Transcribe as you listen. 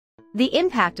The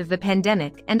impact of the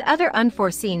pandemic and other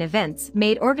unforeseen events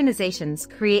made organizations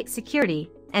create security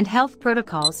and health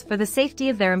protocols for the safety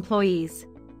of their employees.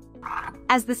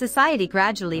 As the society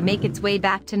gradually makes its way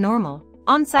back to normal,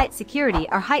 on-site security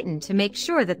are heightened to make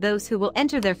sure that those who will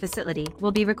enter their facility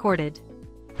will be recorded.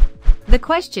 The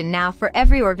question now for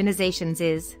every organization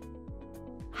is,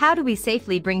 how do we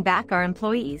safely bring back our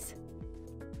employees?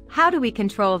 How do we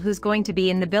control who's going to be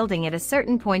in the building at a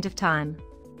certain point of time?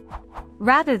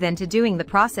 Rather than to doing the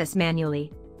process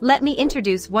manually, let me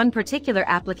introduce one particular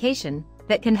application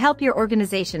that can help your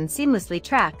organization seamlessly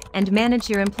track and manage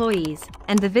your employees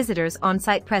and the visitors'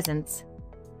 on-site presence.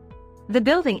 The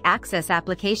Building Access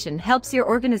application helps your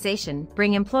organization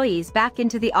bring employees back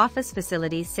into the office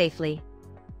facilities safely.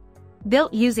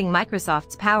 Built using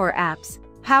Microsoft's Power Apps,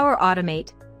 Power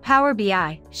Automate, Power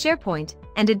BI, SharePoint,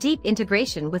 and a deep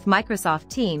integration with Microsoft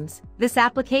Teams, this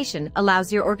application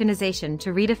allows your organization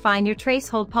to redefine your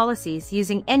tracehold policies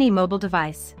using any mobile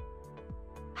device.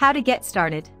 How to get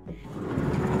started?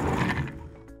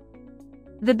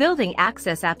 The Building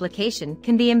Access application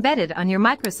can be embedded on your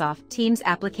Microsoft Teams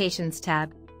Applications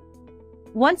tab.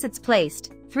 Once it's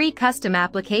placed, 3 custom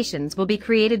applications will be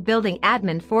created: Building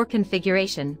Admin for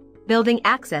configuration, Building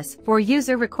Access for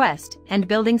user request, and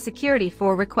Building Security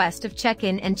for request of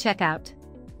check-in and check-out.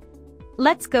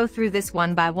 Let's go through this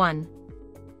one by one.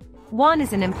 Juan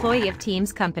is an employee of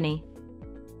Teams company.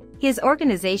 His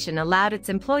organization allowed its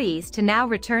employees to now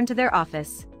return to their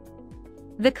office.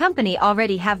 The company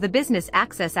already have the Business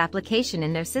Access application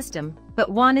in their system, but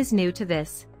Juan is new to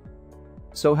this.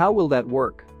 So how will that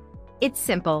work? It's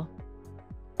simple.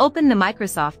 Open the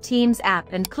Microsoft Teams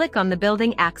app and click on the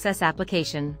Building Access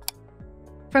application.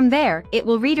 From there, it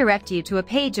will redirect you to a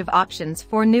page of options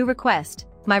for New Request,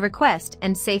 My Request,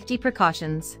 and Safety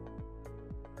Precautions.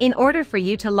 In order for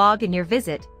you to log in your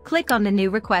visit, click on the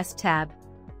New Request tab.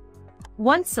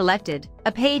 Once selected,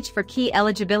 a page for key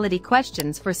eligibility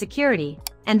questions for security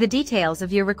and the details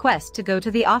of your request to go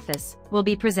to the office will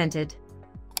be presented.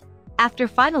 After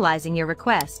finalizing your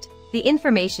request, the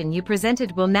information you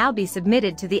presented will now be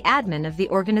submitted to the admin of the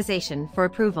organization for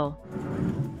approval.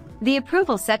 The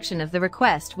approval section of the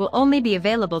request will only be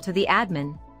available to the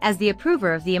admin, as the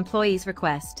approver of the employee's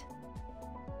request.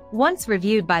 Once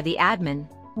reviewed by the admin,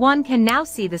 one can now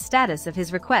see the status of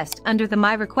his request under the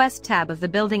My Request tab of the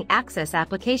Building Access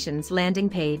application's landing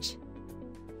page.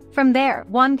 From there,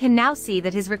 one can now see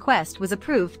that his request was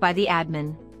approved by the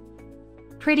admin.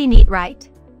 Pretty neat, right?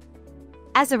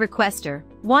 As a requester,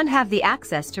 one have the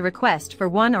access to request for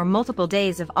 1 or multiple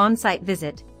days of on-site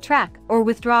visit, track or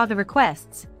withdraw the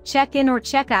requests, check in or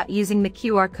check out using the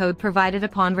QR code provided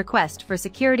upon request for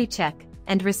security check,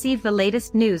 and receive the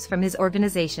latest news from his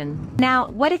organization. Now,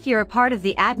 what if you're a part of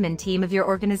the admin team of your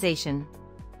organization?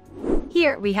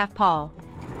 Here we have Paul.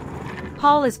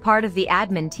 Paul is part of the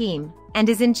admin team and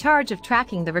is in charge of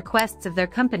tracking the requests of their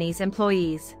company's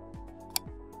employees.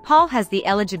 Paul has the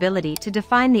eligibility to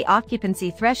define the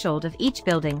occupancy threshold of each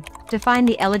building, define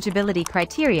the eligibility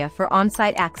criteria for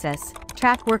on-site access,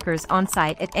 track workers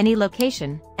on-site at any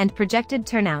location, and projected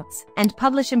turnouts, and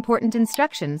publish important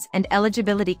instructions and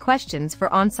eligibility questions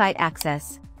for on-site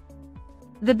access.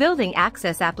 The Building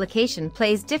Access application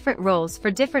plays different roles for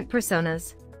different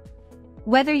personas.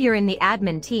 Whether you're in the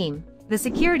admin team, the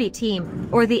security team,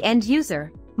 or the end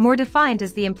user, more defined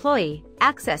as the employee,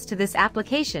 access to this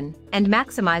application and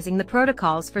maximizing the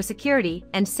protocols for security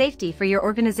and safety for your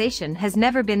organization has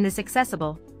never been this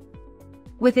accessible.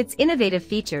 With its innovative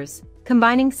features,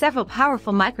 combining several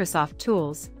powerful Microsoft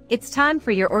tools, it's time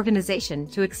for your organization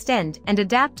to extend and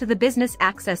adapt to the Business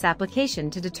Access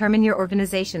application to determine your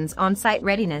organization's on-site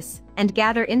readiness and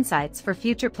gather insights for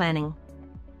future planning.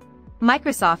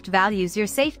 Microsoft values your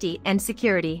safety and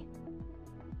security.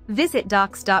 Visit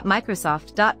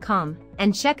docs.microsoft.com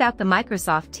and check out the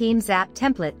Microsoft Teams app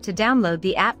template to download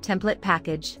the app template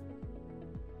package.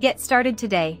 Get started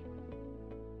today.